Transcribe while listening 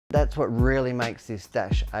That's what really makes this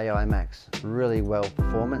Dash AI Max really well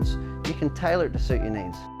performance. You can tailor it to suit your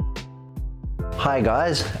needs. Hi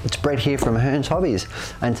guys, it's Brett here from Hearns Hobbies,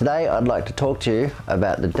 and today I'd like to talk to you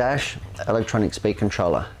about the Dash electronic speed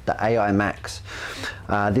controller, the AI Max.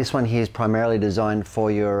 This one here is primarily designed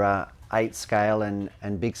for your 8 scale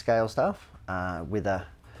and big scale stuff with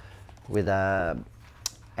a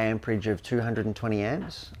amperage of 220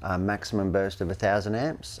 amps, a maximum burst of 1000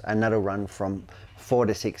 amps, and that'll run from 4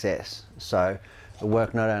 to 6S. So it'll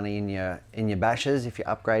work not only in your bashers if you're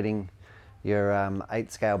upgrading your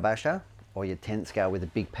 8 scale basher or your 10 scale with a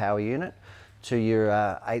big power unit, to your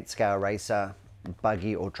 8 scale racer,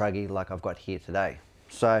 buggy or truggy like I've got here today.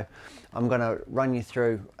 So I'm going to run you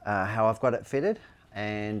through how I've got it fitted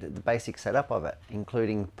and the basic setup of it,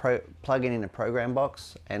 including plugging in a program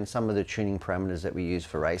box and some of the tuning parameters that we use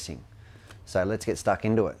for racing. So let's get stuck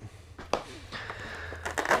into it.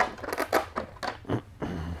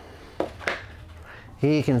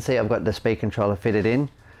 Here you can see I've got the speed controller fitted in,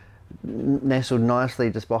 nestled nicely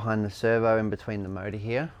just behind the servo in between the motor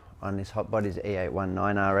here on this Hobbies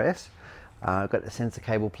E819 RS. I've got the sensor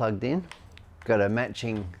cable plugged in, got a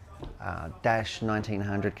matching Dash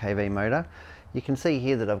 1900 kV motor. You can see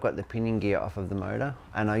here that I've got the pinion gear off of the motor,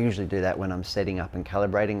 and I usually do that when I'm setting up and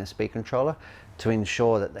calibrating a speed controller to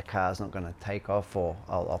ensure that the car's not going to take off or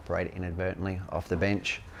I'll operate it inadvertently off the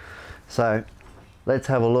bench. So let's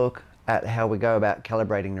have a look at how we go about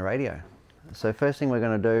calibrating the radio. So first thing we're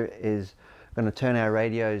going to do is going to turn our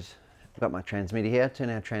radios. I've got my transmitter here, turn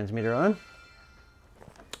our transmitter on,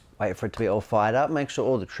 wait for it to be all fired up, make sure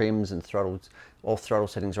all the trims and throttles, all throttle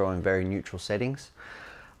settings are all in very neutral settings.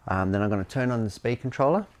 Then I'm going to turn on the speed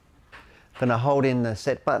controller. I'm going to hold in the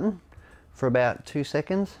set button for about 2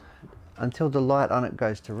 seconds until the light on it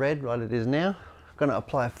goes to red, right it is now. I'm going to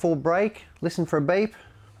apply a full brake, listen for a beep.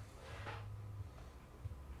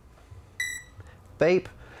 Beep.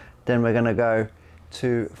 Then we're going to go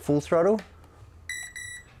to full throttle,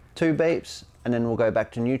 2 beeps, and then we'll go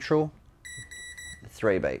back to neutral,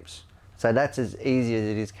 3 beeps. So that's as easy as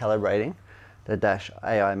it is calibrating the Dash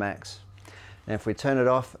AI Max. And if we turn it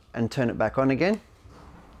off and turn it back on again,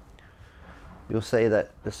 you'll see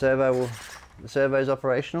that the servo is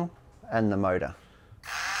operational and the motor.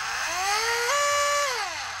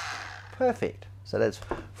 Perfect. So that's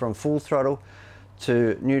from full throttle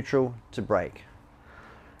to neutral to brake.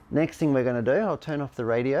 Next thing we're going to do, I'll turn off the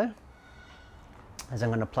radio, as I'm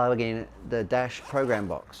going to plug in the Dash program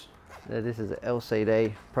box. So this is an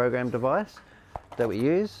LCD program device that we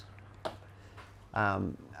use.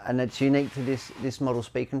 And it's unique to this model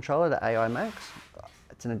speed controller, the AI Max.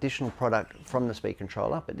 It's an additional product from the speed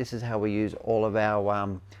controller, but this is how we use all of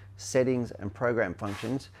our settings and program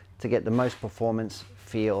functions to get the most performance,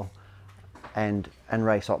 feel, and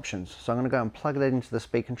race options. So I'm going to go and plug that into the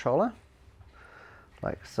speed controller,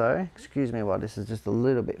 like so. Excuse me while this is just a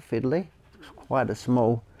little bit fiddly. It's quite a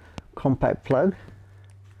small, compact plug.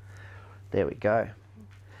 There we go.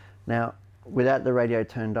 Now, without the radio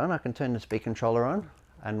turned on, I can turn the speed controller on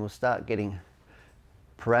and we'll start getting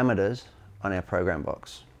parameters on our program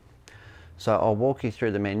box. So I'll walk you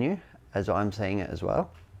through the menu as I'm seeing it as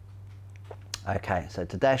well. Okay, so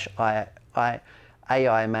to Dash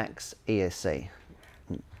AI Max ESC,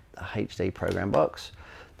 a HD program box.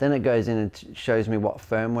 Then it goes in and shows me what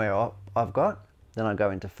firmware I've got. Then I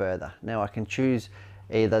go into further. Now I can choose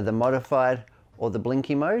either the modified or the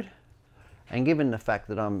blinky mode. And given the fact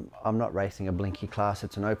that I'm not racing a blinky class,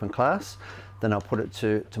 it's an open class, then I'll put it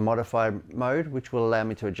to modified mode, which will allow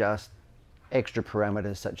me to adjust extra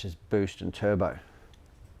parameters such as boost and turbo.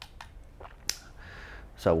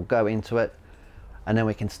 So we'll go into it and then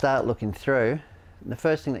we can start looking through. The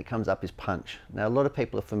first thing that comes up is punch. Now a lot of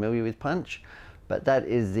people are familiar with punch, but that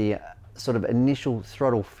is the sort of initial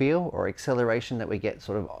throttle feel or acceleration that we get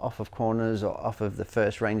sort of off of corners or off of the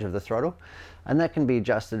first range of the throttle, and that can be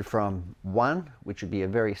adjusted from 1, which would be a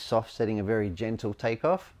very soft setting, a very gentle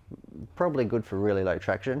takeoff, probably good for really low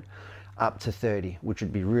traction, up to 30, which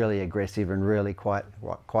would be really aggressive and really quite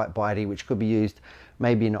bitey, which could be used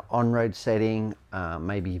maybe in an on-road setting,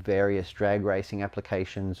 maybe various drag racing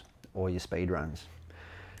applications or your speed runs.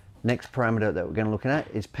 Next parameter that we're going to look at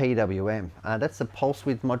is PWM. That's the pulse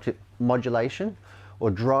width modulation,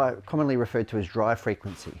 or commonly referred to as drive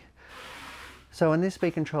frequency. So in this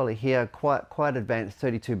speed controller here, quite advanced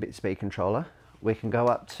 32-bit speed controller, we can go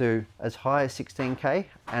up to as high as 16K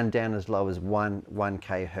and down as low as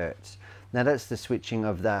 1K hertz. Now that's the switching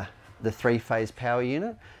of the 3-phase power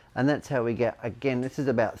unit, and that's how we get, again, this is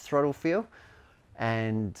about throttle feel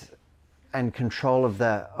and control of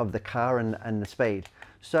the car and the speed.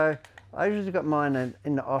 So I usually got mine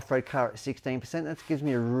in the off-road car at 16%. That gives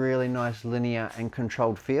me a really nice linear and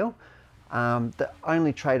controlled feel. The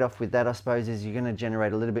only trade-off with that, I suppose, is you're going to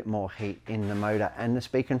generate a little bit more heat in the motor and the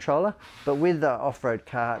speed controller. But with the off-road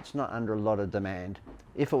car, it's not under a lot of demand.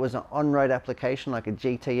 If it was an on-road application like a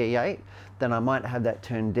GTE8, then I might have that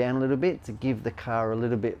turned down a little bit to give the car a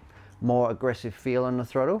little bit more aggressive feel on the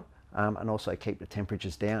throttle, and also keep the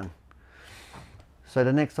temperatures down. So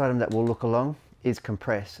the next item that we'll look along is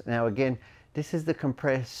compress. Now again, this is the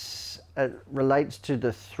compress. It relates to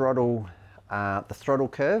the throttle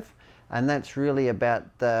curve, and that's really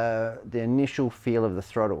about the initial feel of the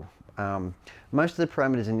throttle. Most of the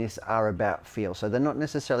parameters in this are about feel, so they're not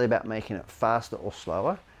necessarily about making it faster or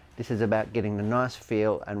slower. This is about getting the nice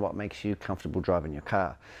feel and what makes you comfortable driving your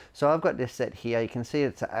car. So I've got this set here. You can see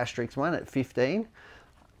it's an asterisk one at 15.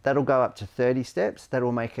 That'll go up to 30 steps.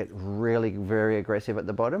 That'll make it really very aggressive at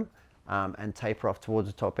the bottom, and taper off towards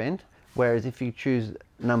the top end. Whereas if you choose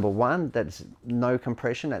number 1, that's no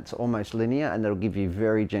compression, that's almost linear, and that'll give you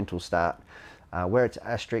very gentle start. Where it's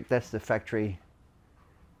asterisk, that's the factory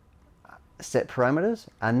set parameters,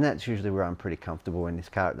 and that's usually where I'm pretty comfortable in this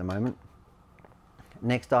car at the moment.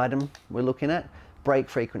 Next item we're looking at, brake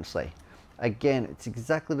frequency. Again, it's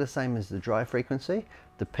exactly the same as the drive frequency,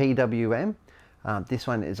 the PWM. This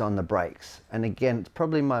one is on the brakes, and again, it's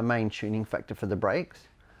probably my main tuning factor for the brakes.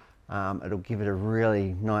 It'll give it a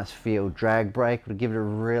really nice feel. Drag brake will give it a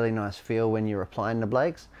really nice feel when you're applying the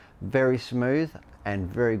brakes. Very smooth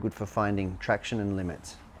and very good for finding traction and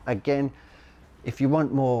limits. Again, if you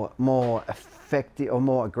want more effective or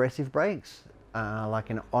more aggressive brakes, like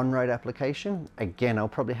an on-road application, again, I'll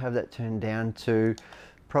probably have that turned down to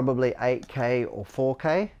probably 8K or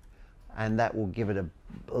 4K, and that will give it a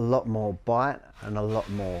lot more bite and a lot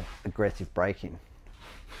more aggressive braking.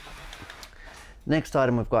 Next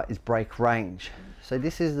item we've got is brake range. So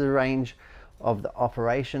this is the range of the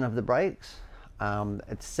operation of the brakes.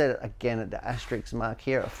 It's set again at the asterisk mark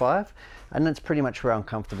here at 5, and that's pretty much where I'm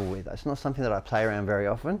comfortable with. It's not something that I play around very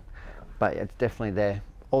often, but it's definitely there.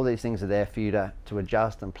 All these things are there for you to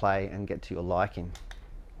adjust and play and get to your liking.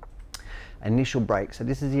 Initial brake. So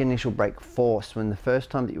this is the initial brake force. When the first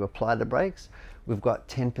time that you apply the brakes, we've got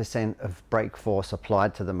 10% of brake force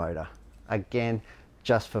applied to the motor. Again,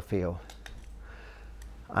 just for feel.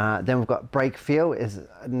 Then we've got brake feel is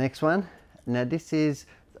the next one. Now this is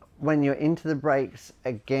when you're into the brakes,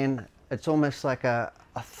 again, it's almost like a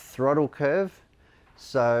throttle curve.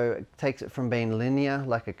 So it takes it from being linear,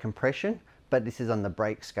 like a compression, but this is on the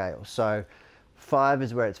brake scale. So 5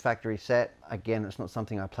 is where it's factory set. Again, it's not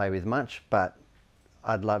something I play with much, but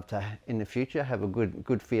I'd love to, in the future, have a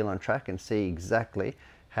good feel on track and see exactly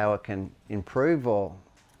how it can improve, or,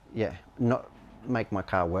 yeah, not make my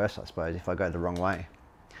car worse, I suppose, if I go the wrong way.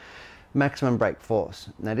 Maximum brake force.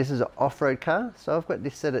 Now this is an off-road car, so I've got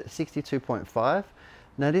this set at 62.5.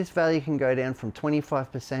 Now this value can go down from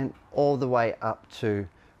 25% all the way up to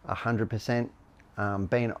 100%.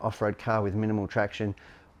 Being an off-road car with minimal traction,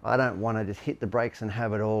 I don't want to just hit the brakes and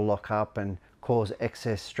have it all lock up and cause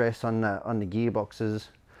excess stress on the gearboxes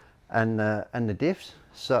and the diffs.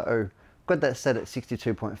 So got that set at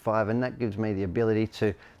 62.5, and that gives me the ability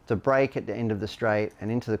to brake at the end of the straight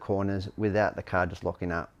and into the corners without the car just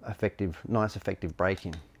locking up. Nice effective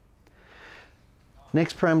braking.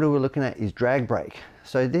 Next parameter we're looking at is drag brake.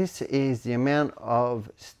 So this is the amount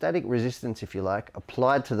of static resistance, if you like,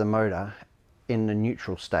 applied to the motor in the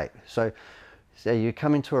neutral state. So you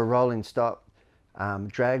come into a rolling stop,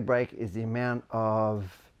 drag brake is the amount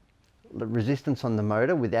of resistance on the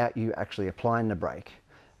motor without you actually applying the brake.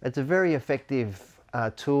 It's a very effective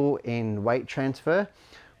tool in weight transfer,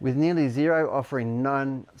 with nearly zero offering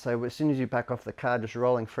none. So as soon as you back off the car, just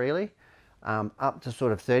rolling freely, up to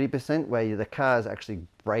sort of 30%, where the car is actually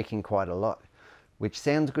braking quite a lot, which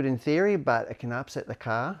sounds good in theory, but it can upset the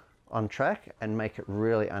car on track and make it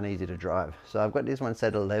really uneasy to drive. So I've got this one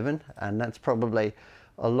set 11, and that's probably,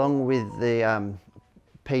 along with the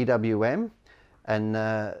PWM and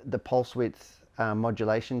the pulse width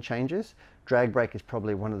modulation changes, drag brake is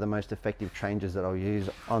probably one of the most effective changes that I'll use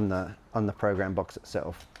on the program box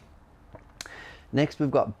itself. Next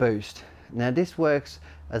we've got boost. Now this works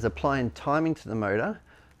as applying timing to the motor,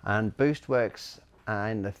 and boost works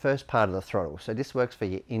in the first part of the throttle. So this works for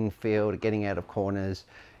your infield, getting out of corners,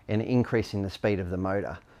 and increasing the speed of the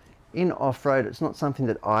motor. In off-road, it's not something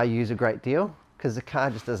that I use a great deal because the car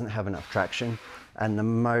just doesn't have enough traction, and the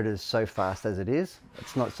motor's so fast as it is,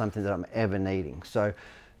 it's not something that I'm ever needing. So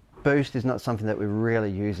boost is not something that we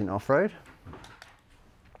really use in off-road.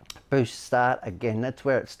 Boost start, again, that's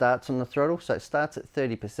where it starts on the throttle. So it starts at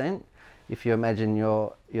 30%. If you imagine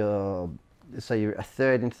your so you're a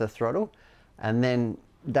third into the throttle, and then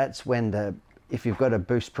that's when if you've got a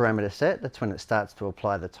boost parameter set, that's when it starts to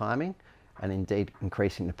apply the timing and indeed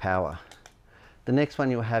increasing the power. The next one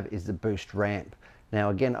you'll have is the boost ramp. Now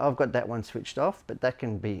again, I've got that one switched off, but that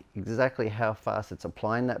can be exactly how fast it's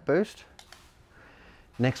applying that boost.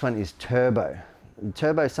 Next one is turbo. And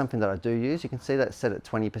turbo is something that I do use. You can see that's set at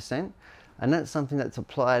 20%, and that's something that's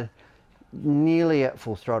applied nearly at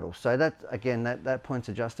full throttle. So that, again, that point's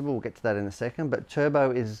adjustable. We'll get to that in a second, but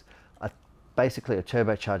turbo is basically a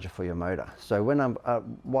turbocharger for your motor. So when I'm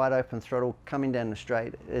wide open throttle coming down the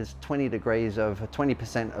straight, there's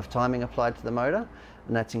 20% of timing applied to the motor,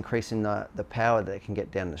 and that's increasing the power that it can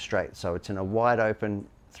get down the straight. So it's in a wide open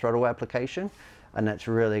throttle application, and that's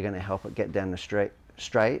really going to help it get down the straight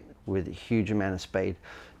with a huge amount of speed.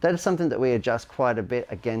 That is something that we adjust quite a bit,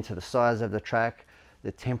 again, to the size of the track,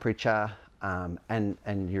 the temperature,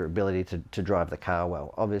 and your ability to drive the car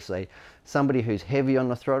well. Obviously, somebody who's heavy on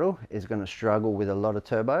the throttle is going to struggle with a lot of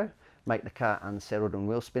turbo, make the car unsettled and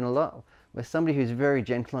wheel spin a lot, where somebody who's very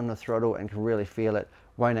gentle on the throttle and can really feel it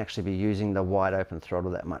won't actually be using the wide open throttle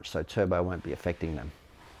that much, so turbo won't be affecting them.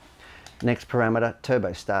 Next parameter,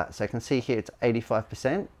 turbo start. So I can see here it's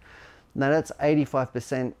 85%. Now that's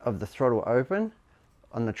 85% of the throttle open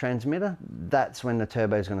on the transmitter. That's when the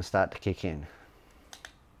turbo is going to start to kick in.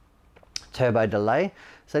 Turbo delay.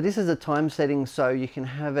 So this is a time setting, so you can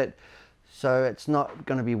have it so it's not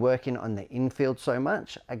going to be working on the infield so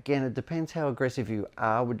much. Again, it depends how aggressive you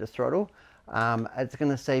are with the throttle. It's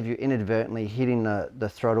going to save you inadvertently hitting the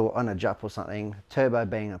throttle on a jump or something, turbo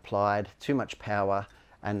being applied, too much power,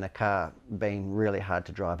 and the car being really hard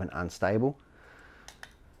to drive and unstable.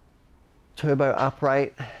 Turbo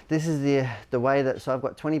uprate. This is the way that, so I've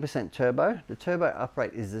got 20% turbo. The turbo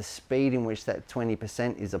uprate is the speed in which that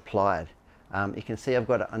 20% is applied. You can see I've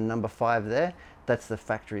got it on number 5 there. That's the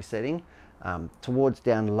factory setting. Towards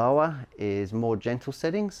down lower is more gentle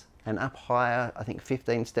settings, and up higher, I think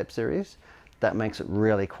 15 steps there is. That makes it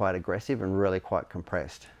really quite aggressive and really quite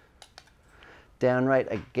compressed. Down rate,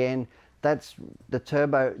 again, that's the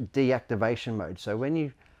turbo deactivation mode. So when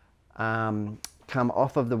you come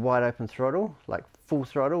off of the wide open throttle, like full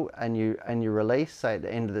throttle, and you release, say at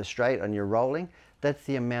the end of the straight and you're rolling, that's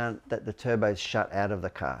the amount that the turbo's shut out of the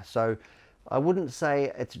car. So I wouldn't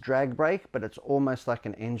say it's drag brake, but it's almost like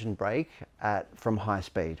an engine brake from high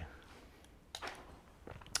speed.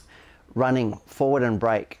 Running forward and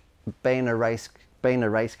brake. Being a race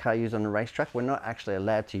car used on the racetrack, we're not actually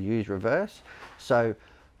allowed to use reverse. So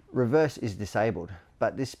reverse is disabled,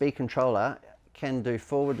 but this speed controller can do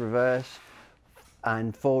forward reverse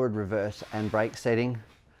and brake setting,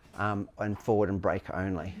 and forward and brake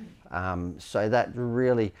only. So that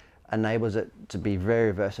really enables it to be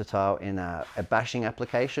very versatile in a bashing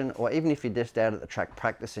application, or even if you're just out at the track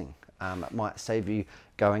practicing. It might save you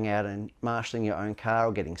going out and marshalling your own car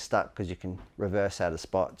or getting stuck because you can reverse out of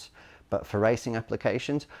spots. But for racing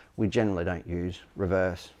applications, we generally don't use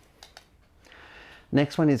reverse.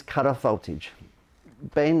 Next one is cutoff voltage.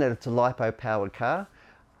 Being that it's a LiPo powered car,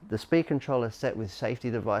 the speed controller is set with safety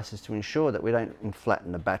devices to ensure that we don't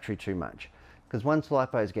flatten the battery too much. Because once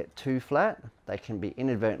LiPos get too flat, they can be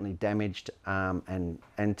inadvertently damaged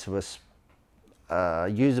and to a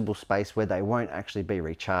usable space where they won't actually be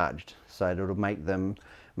recharged. So it'll make them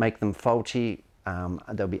faulty,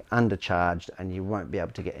 they'll be undercharged, and you won't be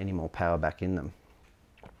able to get any more power back in them.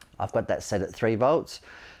 I've got that set at 3 volts.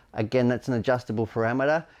 Again, that's an adjustable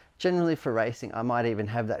parameter. Generally for racing, I might even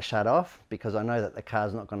have that shut off because I know that the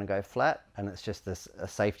car's not going to go flat, and it's just a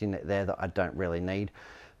safety net there that I don't really need.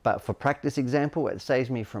 But for practice example, it saves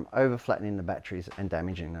me from over flattening the batteries and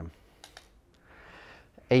damaging them.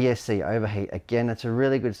 ESC, overheat, again, it's a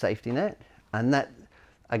really good safety net, and that,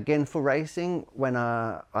 again, for racing, when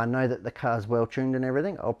I know that the car's well tuned and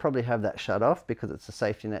everything, I'll probably have that shut off because it's a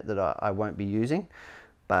safety net that I won't be using.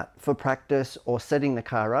 But for practice or setting the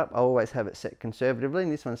car up, I always have it set conservatively,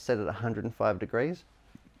 and this one's set at 105 degrees.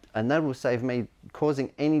 And that will save me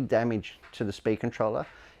causing any damage to the speed controller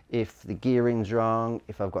if the gearing's wrong,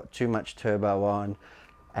 if I've got too much turbo on,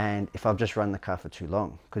 and if I've just run the car for too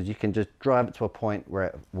long, because you can just drive it to a point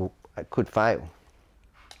where it could fail.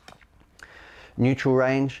 Neutral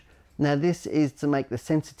range. Now this is to make the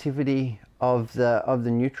sensitivity of the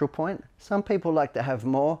neutral point. Some people like to have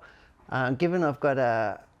more. Given I've got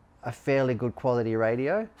a fairly good quality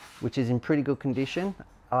radio, which is in pretty good condition,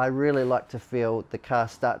 I really like to feel the car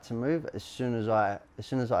start to move as soon as I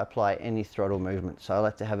apply any throttle movement. So I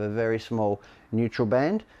like to have a very small neutral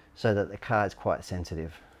band so that the car is quite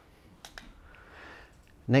sensitive.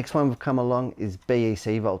 Next one we've come along is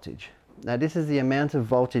BEC voltage. Now this is the amount of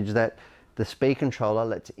voltage that the speed controller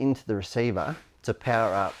lets into the receiver to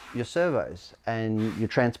power up your servos and your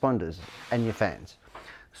transponders and your fans.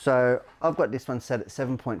 So I've got this one set at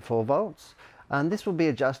 7.4 volts, and this will be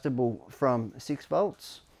adjustable from 6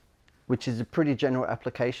 volts, which is a pretty general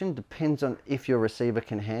application, depends on if your receiver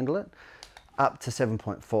can handle it, up to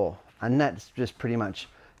 7.4. And that's just pretty much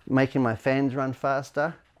making my fans run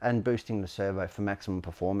faster and boosting the servo for maximum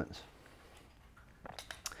performance.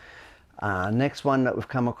 Next one that we've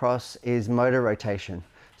come across is motor rotation.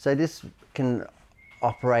 So this can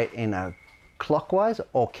operate in a clockwise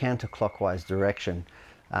or counterclockwise direction.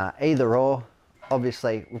 Either or.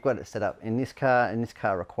 Obviously we've got it set up in this car, and this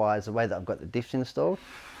car requires, the way that I've got the diffs installed,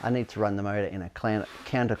 I need to run the motor in a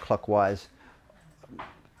counterclockwise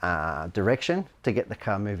direction to get the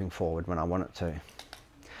car moving forward when I want it to.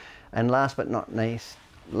 And last but not least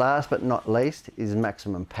is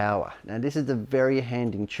maximum power. Now this is a very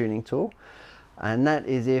handy tuning tool, and that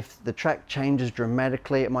is if the track changes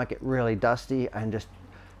dramatically, it might get really dusty and just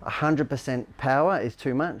 100% power is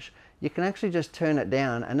too much, you can actually just turn it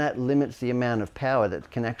down, and that limits the amount of power that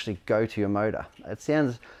can actually go to your motor. It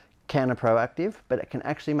sounds counterproductive, but it can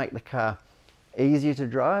actually make the car easier to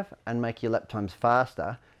drive and make your lap times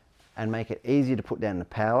faster and make it easier to put down the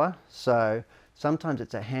power. So sometimes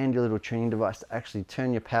it's a handy little tuning device to actually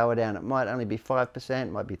turn your power down. It might only be 5%,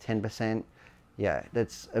 it might be 10%. Yeah,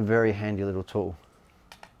 that's a very handy little tool.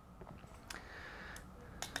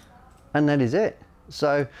 And that is it.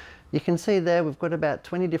 So you can see there we've got about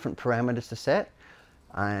 20 different parameters to set,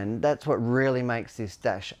 and that's what really makes this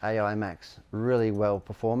Dash AI Max really well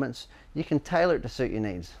performance. You can tailor it to suit your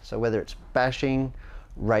needs. So whether it's bashing,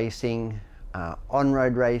 racing,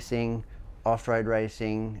 on-road racing, off-road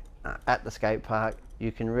racing, at the skate park,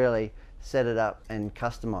 you can really set it up and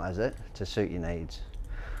customize it to suit your needs.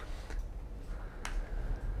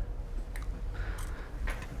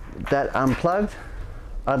 That unplugged,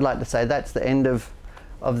 I'd like to say that's the end of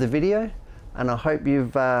the video, and I hope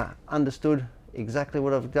you've understood exactly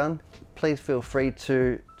what I've done. Please feel free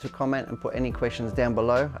to comment and put any questions down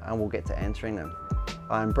below, and we'll get to answering them.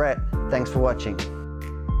 I'm Brett, thanks for watching.